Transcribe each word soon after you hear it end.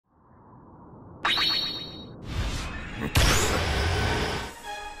So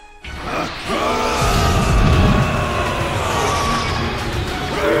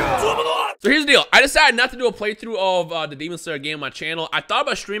here's the deal. I decided not to do a playthrough of the Demon Slayer game on my channel. I thought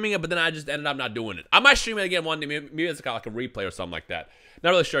about streaming it, but then I just ended up not doing it. I might stream it again one day. Maybe it's like a replay or something like that.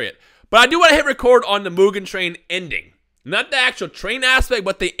 Not really sure yet. But I do want to hit record on the Mugen Train ending. Not the actual train aspect,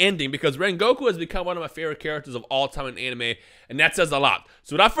 but the ending. Because Rengoku has become one of my favorite characters of all time in anime. And that says a lot.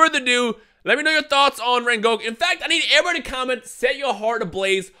 So without further ado, let me know your thoughts on Rengoku. In fact, I need everybody to comment, set your heart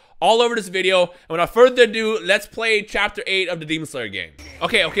ablaze all over this video. And without further ado, let's play Chapter 8 of the Demon Slayer game.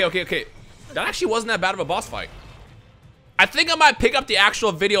 Okay. That actually wasn't that bad of a boss fight. I think I might pick up the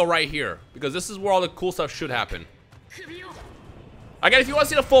actual video right here, because this is where all the cool stuff should happen. Again, if you want to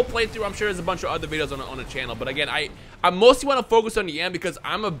see the full playthrough, I'm sure there's a bunch of other videos on the channel. But again, I mostly want to focus on the end because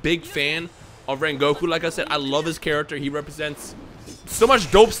I'm a big fan of Rengoku. Like I said, I love his character. He represents so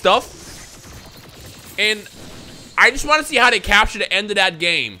much dope stuff. And I just want to see how they capture the end of that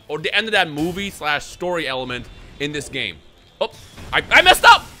game, or the end of that movie / story element in this game. Oh, I messed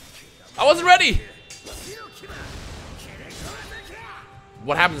up! I wasn't ready.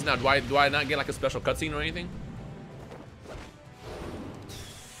 What happens now? Do I not get like a special cutscene or anything?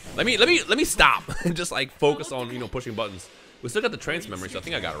 Let me stop and just like focus on, you know, pushing buttons. We still got the trance memory, so I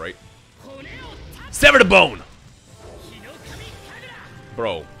think I got it right. Sever the bone,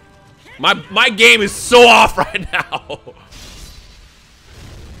 bro. My game is so off right now.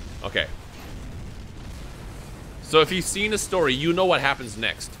 Okay. So if you've seen the story, you know what happens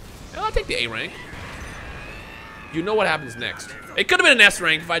next. I'll take the A rank. You know what happens next. It could have been an S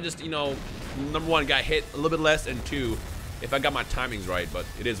rank if I just, you know, #1 got hit a little bit less, and 2, if I got my timings right, but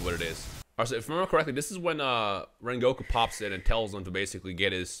it is what it is. Alright, so if I remember correctly, this is when Rengoku pops in and tells him to basically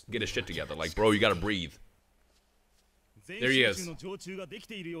get his shit together. Like, bro, you gotta breathe. There he is.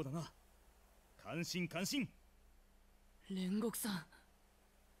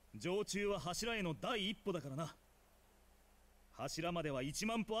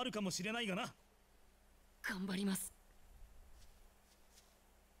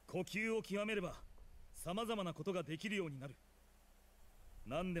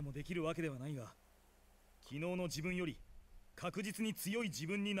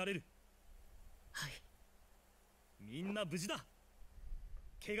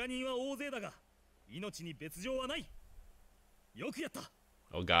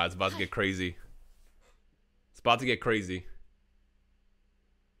 Oh god, it's about to get crazy. It's about to get crazy.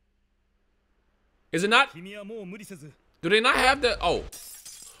 Is it not? Do they not have the... Oh.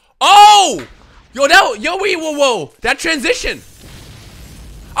 Oh! Yo, whoa. That transition.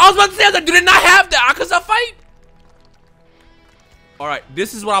 I was about to say that. Do they not have the Akaza fight? Alright,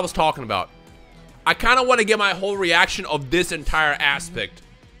 this is what I was talking about. I kind of want to get my whole reaction of this entire aspect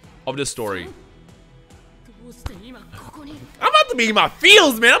of this story. I'm about to be in my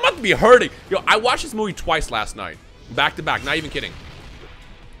feels, man. I'm about to be hurting. Yo, I watched this movie twice last night. Back to back. Not even kidding.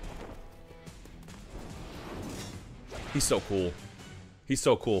 He's so cool. He's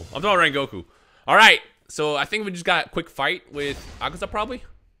so cool. I'm talking about Rengoku. Alright, so I think we just got a quick fight with Akaza, probably.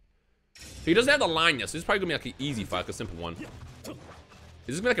 He doesn't have the line yet, so this is probably gonna be like an easy fight, like a simple one. Is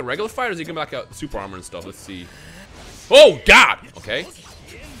this gonna be like a regular fight, or is it gonna be like a super armor and stuff? Let's see. Oh, God! Okay.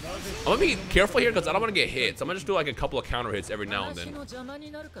 I'm gonna be careful here because I don't want to get hit. So I'm gonna just do like a couple of counter hits every now and then.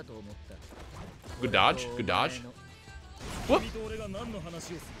 Good dodge. Good dodge. Whoop.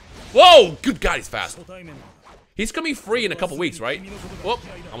 Whoa! Good God, he's fast. He's gonna be free in a couple weeks, right? Whoop!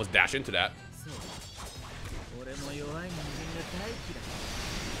 Almost dash into that.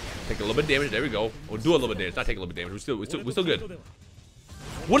 Take a little bit of damage. There we go. We'll do a little bit of damage. Not take a little bit of damage. We're still good.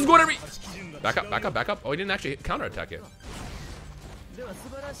 What is going on? Back up. Oh, he didn't actually counter attack it.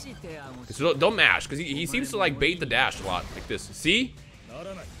 So don't mash, because he seems to like bait the dash a lot, like this. See?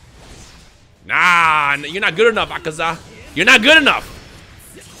 Nah, you're not good enough, Akaza. You're not good enough.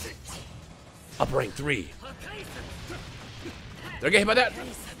 Up rank 3. Did I get hit by that?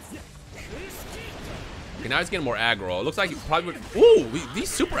 Okay, now he's getting more aggro. It looks like he probably would. Ooh, he's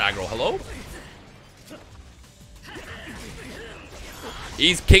super aggro. Hello?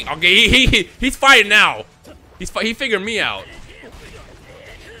 He's king. Okay, he's fighting now. He figured me out.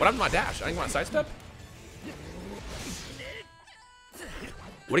 What happened to my dash? I didn't want to sidestep.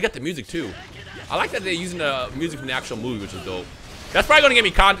 What do you got the music too? I like that they're using the music from the actual movie, which is dope. That's probably gonna get me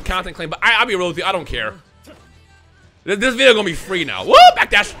content claim, but I'll be real with you. I don't care. This video gonna be free now. Woo!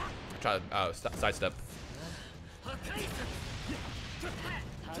 Backdash. Try to sidestep.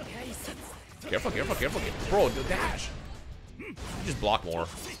 Careful. Bro, the dash. You just block more.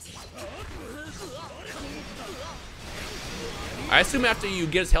 I assume after you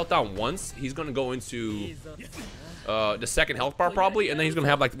get his health down once, he's gonna go into the second health bar probably, and then he's gonna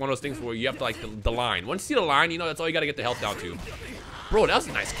have like one of those things where you have to like the line. Once you see the line, you know that's all you gotta get the health down to. Bro, that was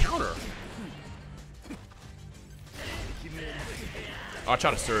a nice counter. I'll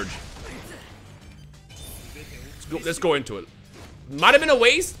try to surge. Let's go into it. Might have been a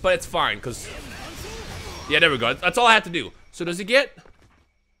waste, but it's fine, cause yeah, there we go. That's all I have to do. So does he get,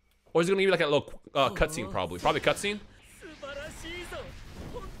 or is it gonna give me like a little cutscene probably? Probably cutscene.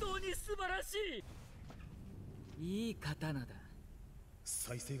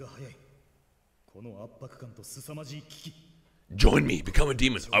 Join me, become a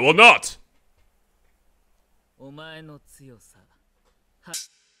demon. I will not.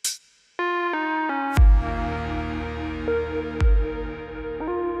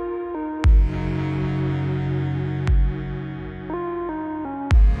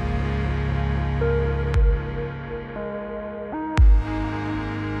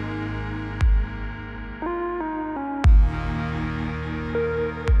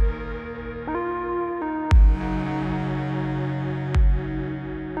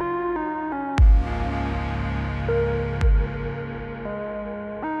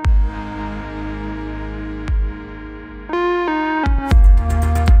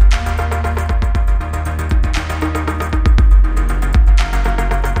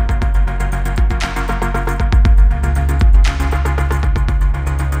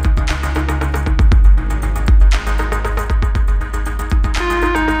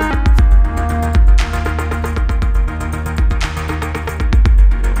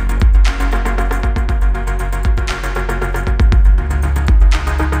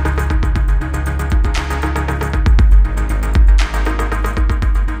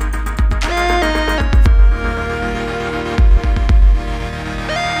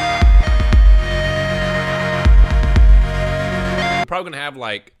 Probably gonna have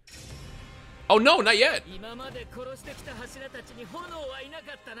like, oh no, not yet.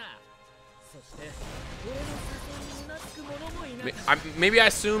 Maybe I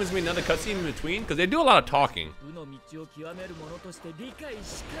assume it's gonna be another cutscene in between because they do a lot of talking.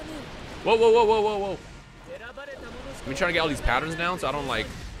 Whoa, whoa, whoa, whoa, whoa, whoa! Let me try to get all these patterns down so I don't like.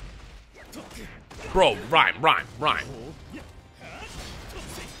 Bro, rhyme.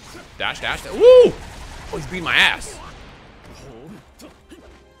 Dash, dash. Woo! Oh, he's beating my ass.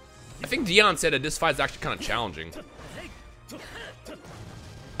 I think Dion said that this fight is actually kind of challenging.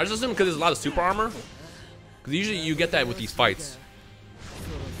 I just assume because there's a lot of super armor. Because usually you get that with these fights.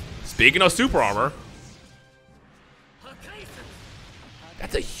 Speaking of super armor.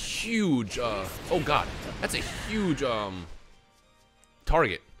 That's a huge, oh god. That's a huge,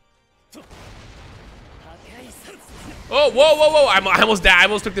 target. Oh, whoa, whoa, whoa. I almost died. I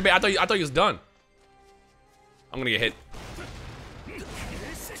almost took the bait. I thought he was done. I'm gonna get hit.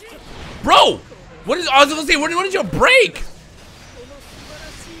 Bro! What is, I was gonna say, what did you break?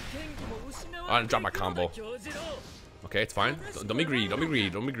 I didn't drop my combo. Okay, it's fine. Don't be greedy, don't be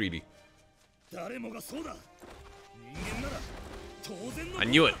greedy, don't be greedy. I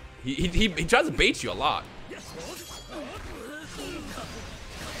knew it. He tries to bait you a lot.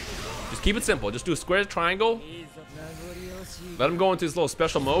 Just keep it simple. Just do a square triangle. Let him go into his little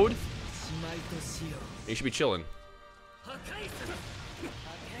special mode. He should be chilling.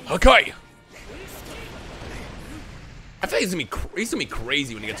 Okay. I feel like he's gonna be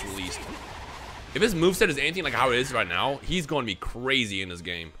crazy when he gets released. If his moveset is anything like how it is right now, he's going to be crazy in this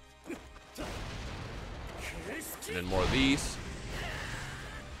game. And then more of these.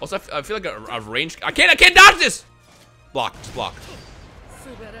 Also, I feel like a range. I can't dodge this. Block, just block.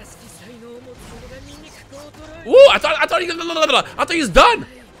 Ooh, I thought he was done.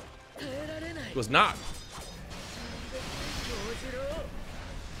 He was not.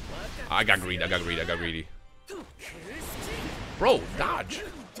 I got greedy. Bro, dodge.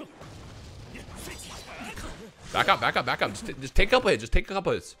 Back up. Just take a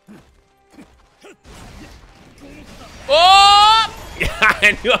couple hits. Oh! Yeah,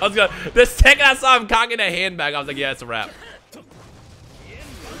 I knew I was gonna. The second I saw him cocking a handbag, I was like, yeah, it's a wrap.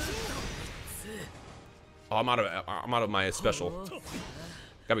 Oh, I'm out of my special.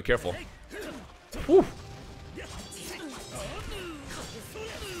 Gotta be careful. Whew.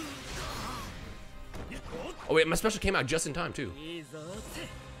 Oh wait, my special came out just in time too.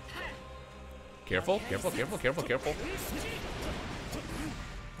 Careful.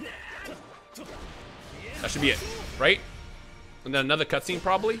 That should be it, right? And then another cutscene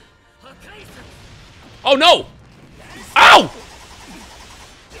probably. Oh no! Ow!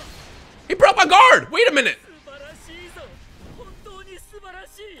 He broke my guard! Wait a minute!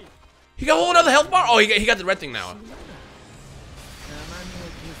 He got a whole other health bar? Oh, he got the red thing now.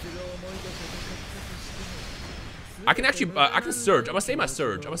 I can actually, I can surge. I'm gonna save my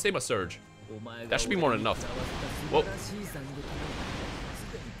surge. I'm gonna save my surge. That should be more than enough. Whoa.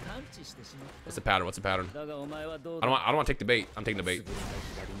 What's the pattern? What's the pattern? I don't want to take the bait. I'm taking the bait.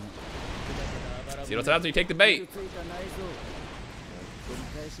 See what's happens when you take the bait.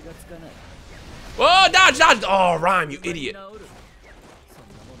 Whoa, dodge, dodge. Oh, Rhyme, you idiot.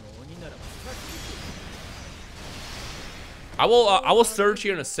 I will surge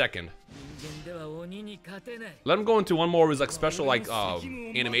here in a second. Let him go into one more with like special like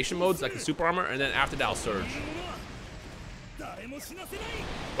animation modes, like the super armor, and then after that I'll surge.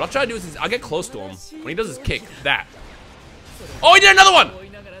 What I'll try to do is I'll get close to him when he does his kick. That. Oh, he did another one!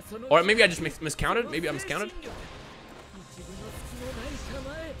 Or maybe I just miscounted. Maybe I miscounted.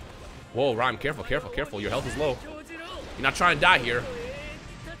 Whoa, Rhyme, careful, careful, careful. Your health is low. You're not trying to die here.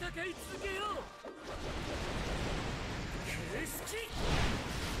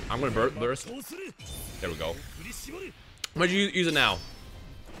 I'm gonna burst. There we go. I'm gonna use it now.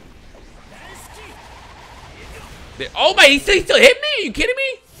 There. Oh my, he still hit me? Are you kidding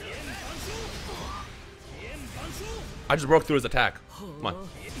me? I just broke through his attack. Come on.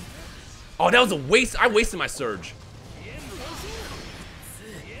 Oh, that was a waste. I wasted my surge.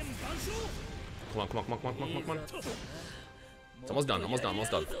 Come on, come on, come on, come on, come on, come on. It's almost done, almost done,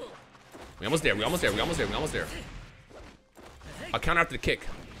 almost done. We almost there, we almost there, we almost there, we almost there. I'll counter after the kick.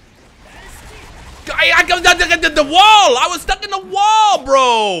 I got the wall! I was stuck in the wall,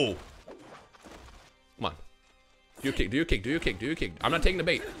 bro! Come on. Do your kick, do your kick, do your kick, do your kick. I'm not taking the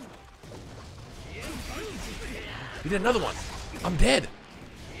bait. You did another one. I'm dead.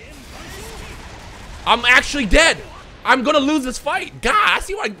 I'm actually dead. I'm gonna lose this fight. God, I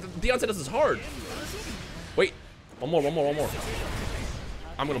see why Dion said this is hard. Wait. One more, one more, one more.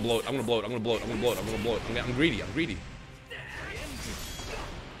 I'm gonna blow it, I'm gonna blow it, I'm gonna blow it, I'm gonna blow it, I'm gonna blow it. I'm greedy, I'm greedy.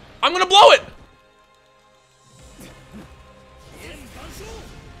 I'm gonna blow it!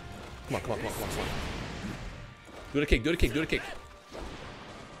 Come on, come on, come on, come on, come on. Do the kick, do the kick, do the kick.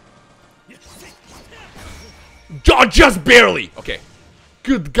 Oh, just barely! Okay.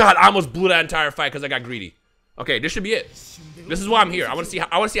 Good God, I almost blew that entire fight because I got greedy. Okay, this should be it. This is why I'm here. I want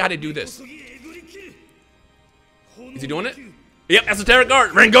to see how they do this. Is he doing it? Yep, esoteric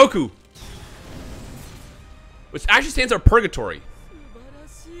guard, Rengoku. Which actually stands for purgatory.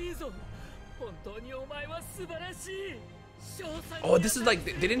 Oh, this is like,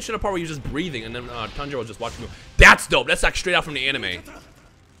 they didn't show the part where you're just breathing and then Tanjiro was just watching you. That's dope. That's like straight out from the anime.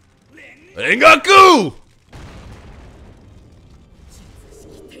 Rengoku!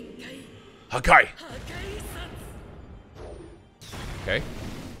 Hakai. Okay.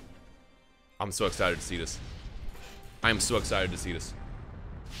 I'm so excited to see this. I am so excited to see this.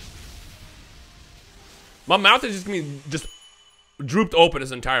 My mouth is just gonna be just drooped open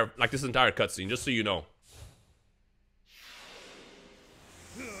this entire cutscene, just so you know.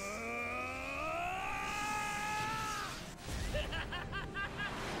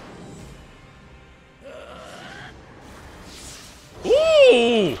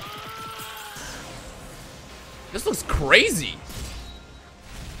 Ooh! This looks crazy.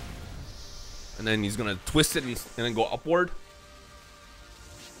 And then he's gonna twist it and then go upward.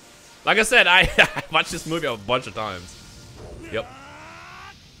 Like I said, I watched this movie a bunch of times. Yep.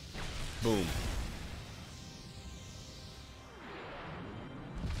 Boom.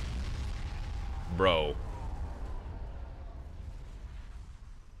 Bro.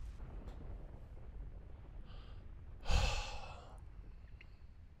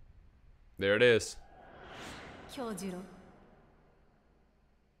 There it is.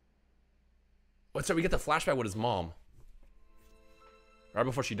 What's up? We get the flashback with his mom. Right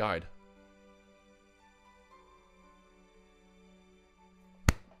before she died.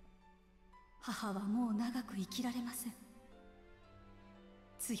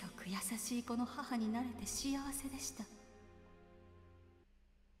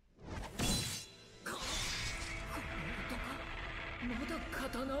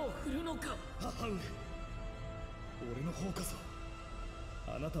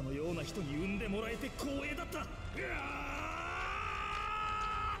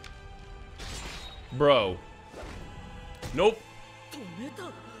 Bro. Nope.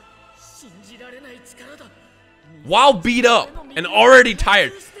 While beat up and already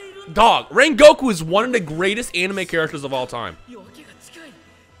tired. Dog, Rengoku is one of the greatest anime characters of all time.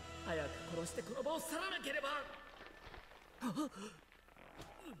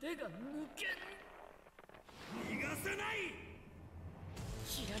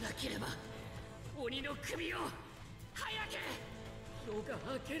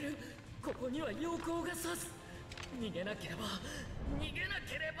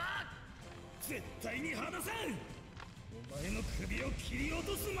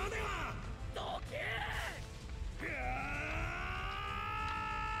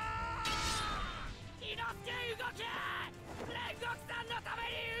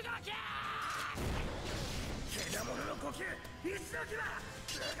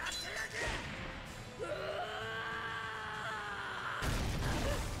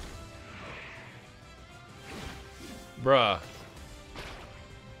 Bruh.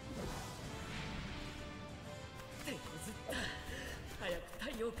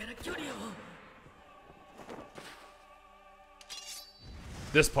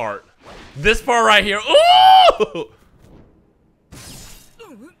 This part. This part right here. Ooh!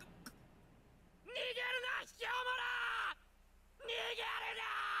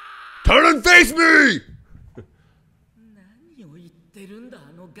 Turn and face me!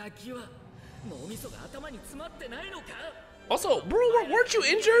 Also, bro, weren't you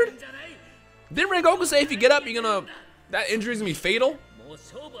injured? Didn't Rengoku say if you get up, you're gonna... that injury's gonna be fatal?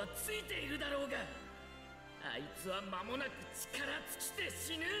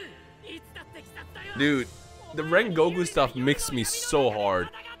 Dude, the Rengoku stuff makes me so hard.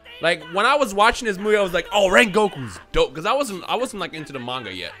 Like, when I was watching this movie, I was like, oh, Rengoku's dope. Because I wasn't like into the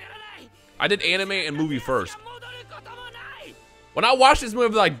manga yet. I did anime and movie first. When I watched this movie, I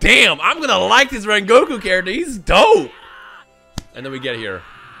was like, damn, I'm gonna like this Rengoku character. He's dope. And then we get here.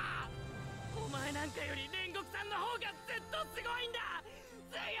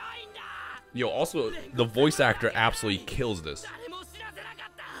 Yo, also, the voice actor absolutely kills this.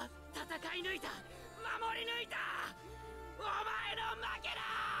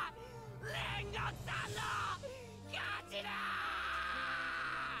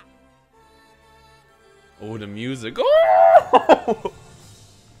 Oh, the music. Oh!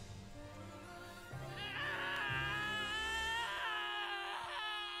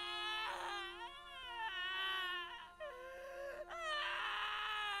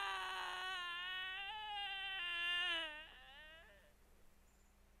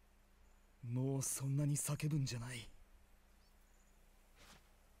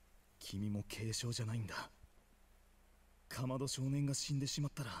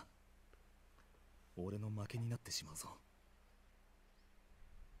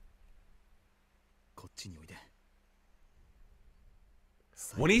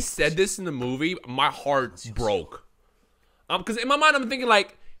 When he said this in the movie, my heart broke. Because in my mind, I'm thinking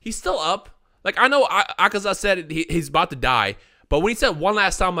like, he's still up. Like, I know Akaza said he's about to die, but when he said one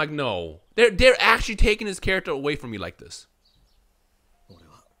last time, I'm like, no. They're actually taking his character away from me like this.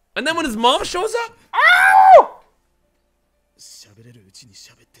 And then when his mom shows up, ow!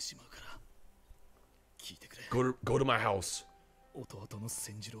 Go to my house.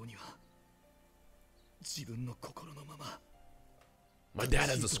 My dad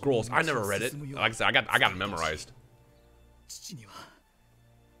has the scrolls. I never read it. Like I said, I got it memorized.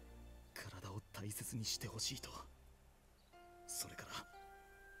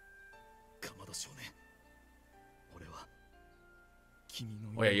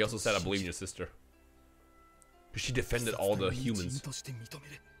 Oh yeah, he also said I believe in your sister. Because she defended all the humans.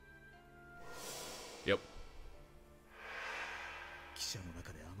 Yep.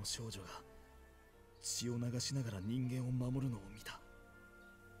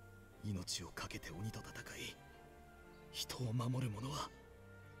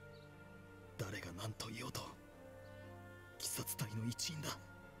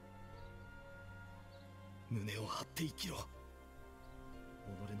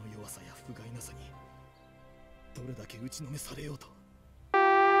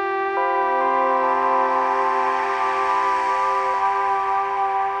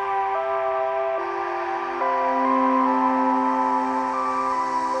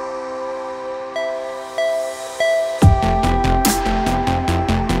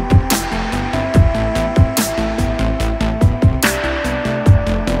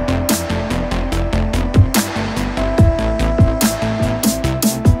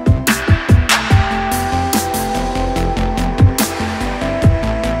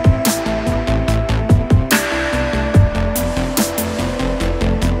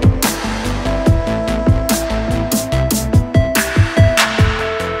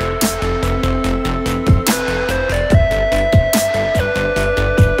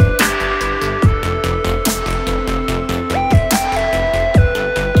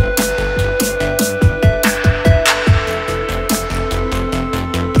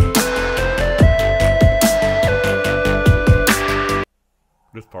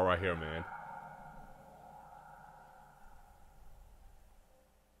 This part right here, man.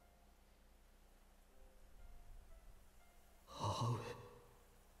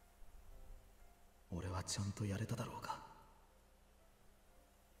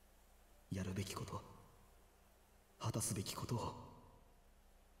 やるべきこと、果たすべきことを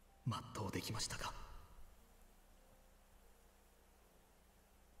全うできましたか？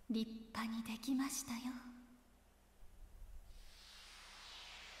立派にできましたよ。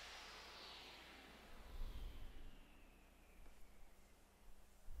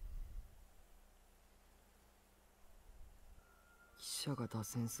汽車が脱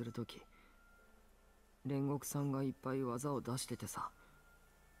線するとき、煉獄さんがいっぱい技を出しててさ、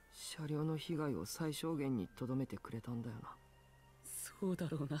車両の被害を最小限にとどめてくれたんだよな。そうだ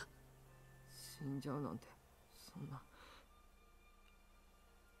ろうな。死んじゃうなんて、そんな。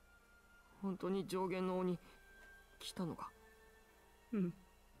本当に上限の鬼来たのか？うん。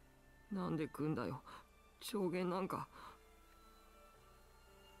なんで来んだよ、上限なんか。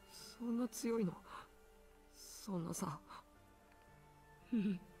そんな強いの？そんなさ。う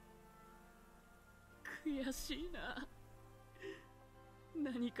ん。悔しいな。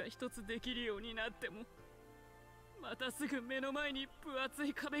何か一つできるようになっても、またすぐ目の前に分厚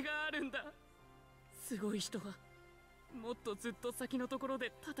い壁があるんだ。すごい人はもっとずっと先のところ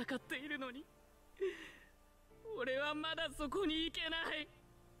で戦っているのに、俺はまだそこに行けない。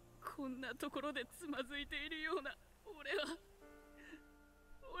こんなところでつまずいているような俺は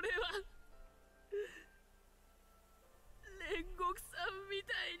煉獄さんみ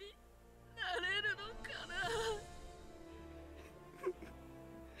たいになれるのかな。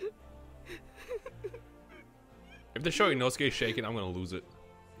If they're showing Nosuke shaking, I'm gonna lose it.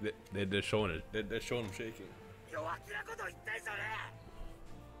 They're showing it. They're showing him shaking. 弱気なこと言ってんじゃね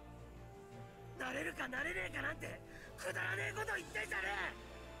え。なれるかなれねえかなんてくだらねえこと言ってんじゃね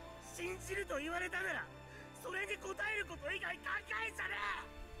え。信じると言われたならそれに応えること以外考えんじゃねえ。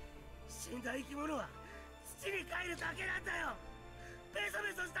死んだ生き物は土に帰るだけなんだよ。ベソ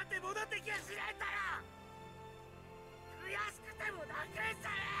ベソしたって戻ってきやしないんだよ。悔しくても泣くんじ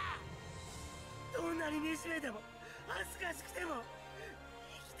ゃねえ。どんなに惨めでも恥ずかしくても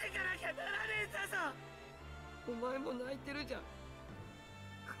生きてかなきゃならねえんだぞ。お前も泣いてるじゃん。か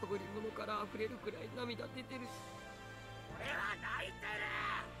ぶり物から溢れるくらい涙出てるし。俺は泣いてる。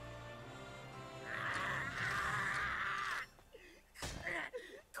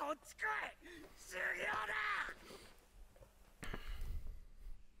こっち来い、修行だ。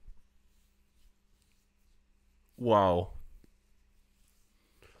Wow.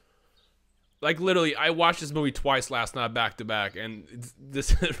 Like literally, I watched this movie twice last night, back to back, and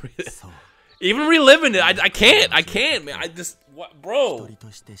this even reliving it, I can't, man. I just what, bro. 一人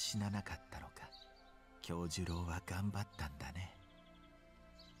として死ななかったのか。京次郎は頑張ったんだね。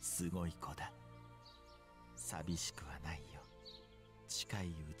すごい子だ。寂しくはないよ。近い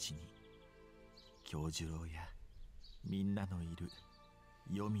うちに京次郎やみんなのいる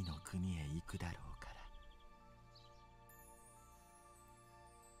黄泉の国へ行くだろうから。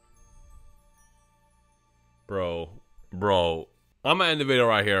Bro, I'm gonna end the video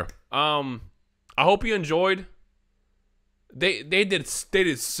right here. I hope you enjoyed. They did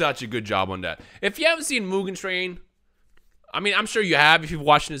such a good job on that. If you haven't seen Mugen Train, I mean, I'm sure you have if you've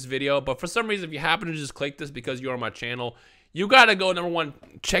watched this video, but for some reason, if you happen to just click this because you're on my channel, you gotta go, number one,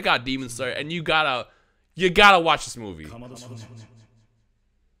 check out Demon Slayer, and you gotta watch this movie. Is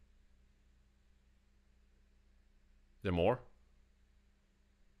there more?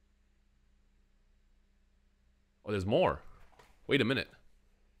 Oh, there's more. Wait a minute.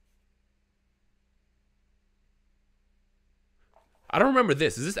 I don't remember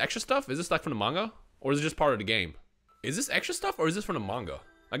this. Is this extra stuff? Is this like from the manga? Or is it just part of the game? Is this extra stuff or is this from the manga?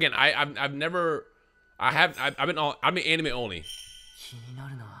 Again, I've been anime only.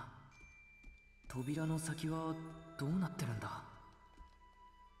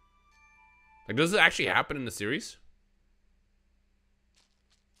 Like, does this actually happen in the series?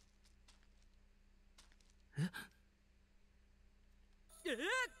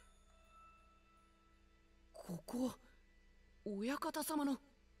 Koko, 親方様の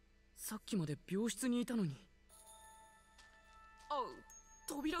さっきまで病室にいたのに。あ、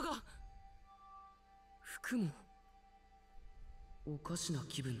扉が。服もおかしな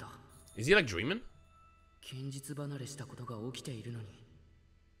気分だ。Is he like dreaming? 現実離れしたことが起きているのに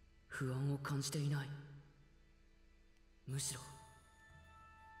不安を感じていない。むしろ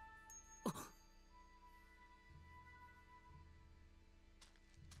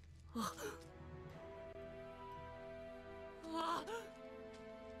煉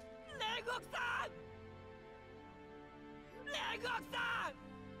獄さん、煉獄さ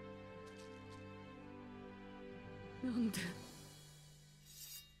ん。なんで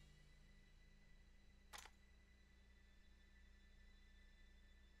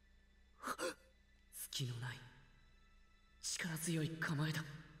隙のない力強い構えだ。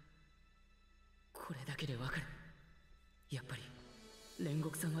これだけでわかる。やっぱり煉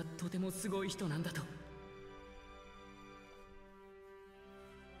獄さんはとてもすごい人なんだと。わ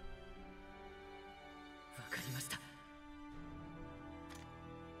かりました。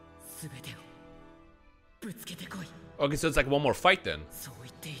すべてをぶつけてこい。 Okay, so it's like one more fight then. そう言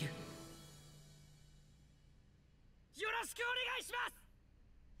っている。よろしくお願いします。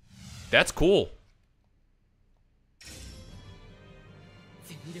 That's cool.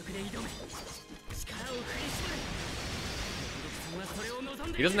 全力で挑め。力を振り絞れ。煉獄さんはそれを望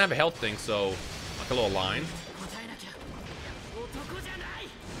んで He doesn't have a health thing, so like a little line. 答えなきゃ男じゃない。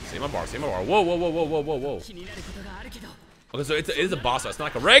 Say my bar, say my bar. Whoa, whoa, whoa, whoa, whoa, whoa, whoa. 気になることがあるけど。 Okay, so it is a boss fight. It's not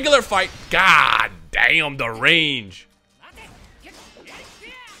like a regular fight. God damn the range.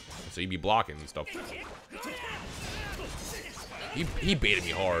 So he'd be blocking and stuff. He baited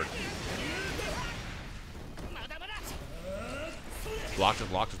me hard. Block, just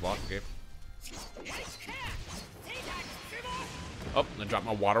block, just block. Okay. Oh, I dropped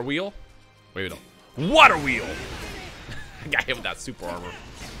my water wheel. Wait, no. Water wheel! I got hit with that super armor.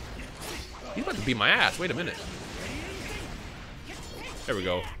 He's about to beat my ass. Wait a minute. There we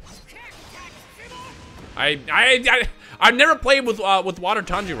go. I've never played with Water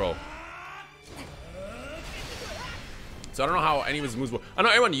Tanjiro, so I don't know how any of his moves work. I know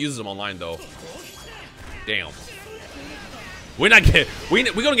everyone uses them online though. Damn. We're not get we're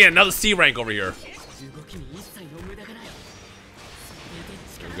gonna get another C rank over here.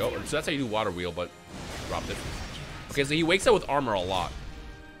 There we go. So that's how you do water wheel, but dropped it. Okay, so he wakes up with armor a lot.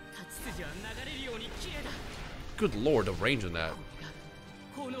 Good lord, the range in that.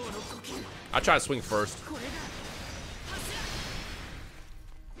 I try to swing first.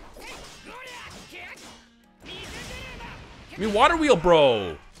 I mean, water wheel,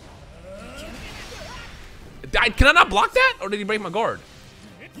 bro. Can I not block that? Or did he break my guard?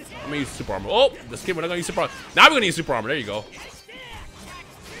 I'm gonna use super armor. Oh, just kidding. We're not gonna use super armor. Now we're gonna use super armor. There you go.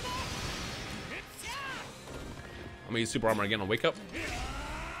 I'm gonna use super armor again on wake up.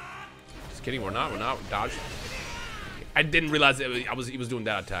 Just kidding. We're not. We're not. Dodge. I didn't realize he was doing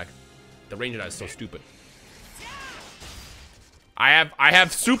that attack. The range of that is so stupid. I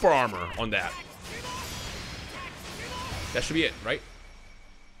have super armor on that. That should be it, right?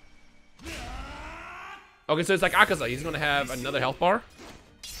 Okay, so it's like Akaza. He's gonna have another health bar.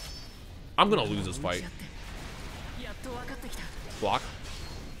 I'm gonna lose this fight. Block.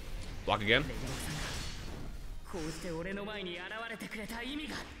 Block again.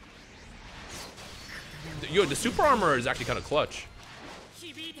 Yo, the super armor is actually kind of clutch.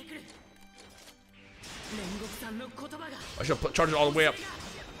 I should charge it all the way up.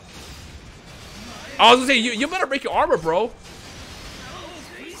 I was gonna say, you better break your armor, bro.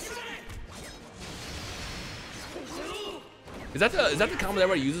 Is that the combo that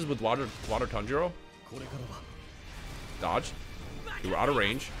everybody uses with Water Tanjiro? Dodge. You were out of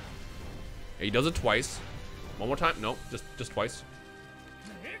range. He does it twice. One more time? Nope, just twice.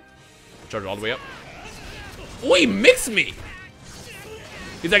 Charge it all the way up. Oh, he mixed me!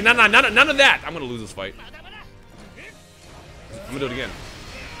 He's like, none of that. I'm gonna lose this fight. I'm gonna do it again.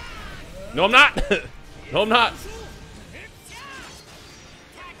 No, I'm not. No, I'm not.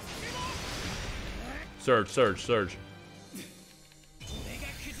 Surge, surge, surge.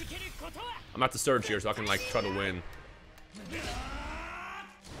 I'm about to surge here so I can like try to win.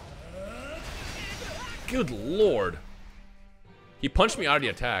 Good lord. He punched me out of the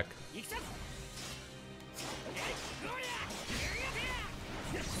attack.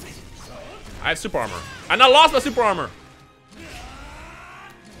 I have super armor. I now lost my super armor.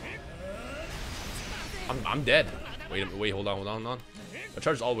 I'm dead. Wait, hold on. I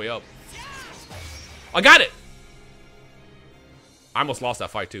charged all the way up. I got it. I almost lost that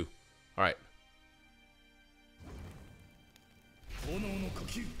fight too. All right.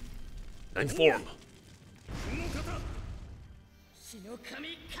 Ninth form.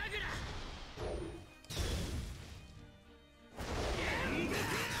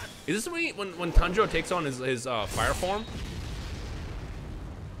 Is this when Tanjiro takes on his fire form?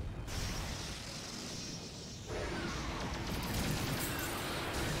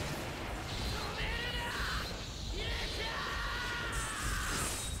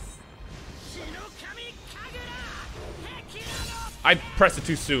 I pressed it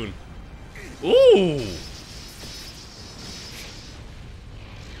too soon. Ooh.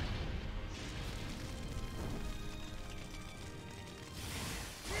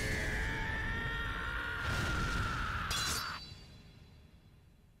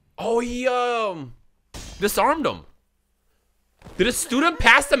 Oh, he disarmed him. Did a student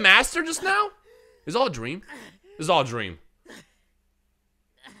pass the master just now? It's all a dream. It's all a dream.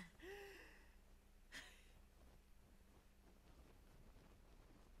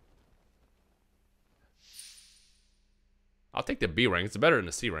 I'll take the B rank. It's better than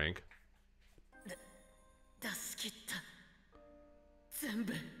the C rank. 出し切った。全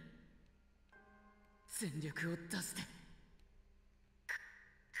部。全力を出して。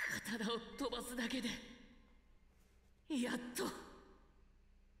刀を飛ばすだけで。やっと。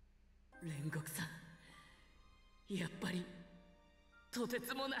煉獄さん。やっぱり。とて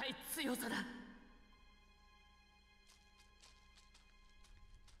つもない強さだ。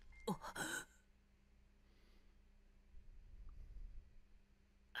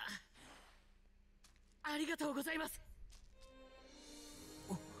ありがとうございます。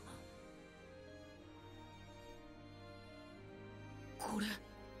これ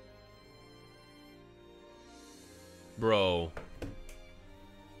Bro.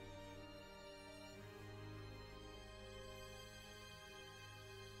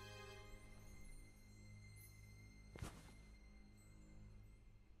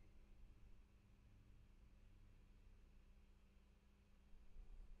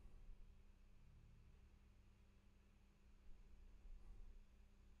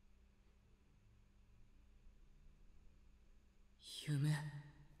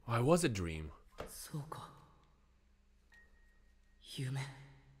 Why was it a dream? そうか。夢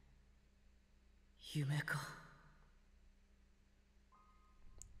か。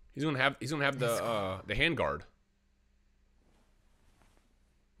He's gonna have the hand guard.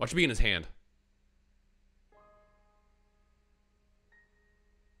 Watch it be in his hand.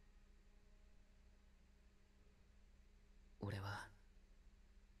 俺は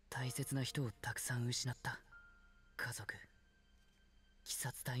大切な人をたくさん失った。家族、鬼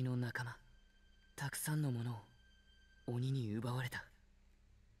殺隊の仲間、たくさんのものを鬼に奪われた。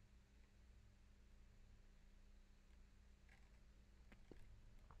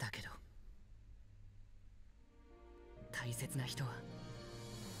だけど大切な人は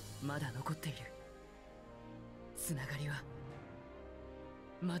まだ残っている。つながりは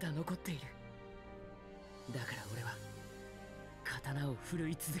まだ残っている。だから俺は刀を振る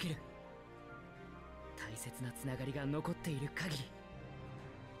い続ける。大切なつながりが残っている限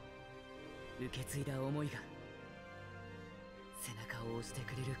り、受け継いだ思いが背中を押して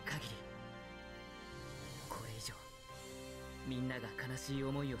くれる限り、これ以上みんなが悲しい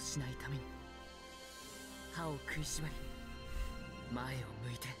思いをしないために歯を食いしばり、前を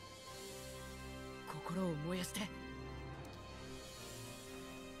向いて心を燃やして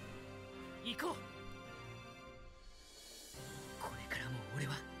行こう。これからも俺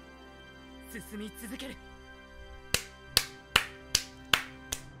は進み続ける。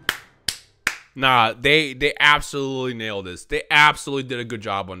 Nah, they absolutely nailed this. They absolutely did a good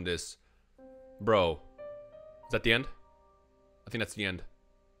job on this. Bro. Is that the end? I think that's the end.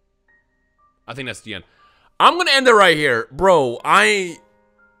 I think that's the end. I'm gonna end it right here. Bro, I'm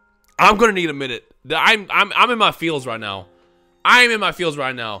gonna need a minute. I'm in my feels right now. I'm in my feels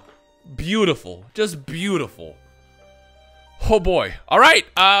right now. Beautiful. Just beautiful. Oh boy. Alright,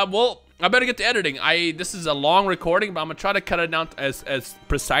 well, I better get to editing. This is a long recording, but I'm gonna try to cut it down as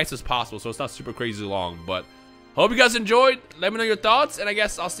precise as possible, so it's not super crazy long. But hope you guys enjoyed. Let me know your thoughts, and I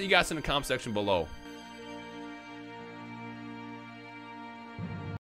guess I'll see you guys in the comment section below.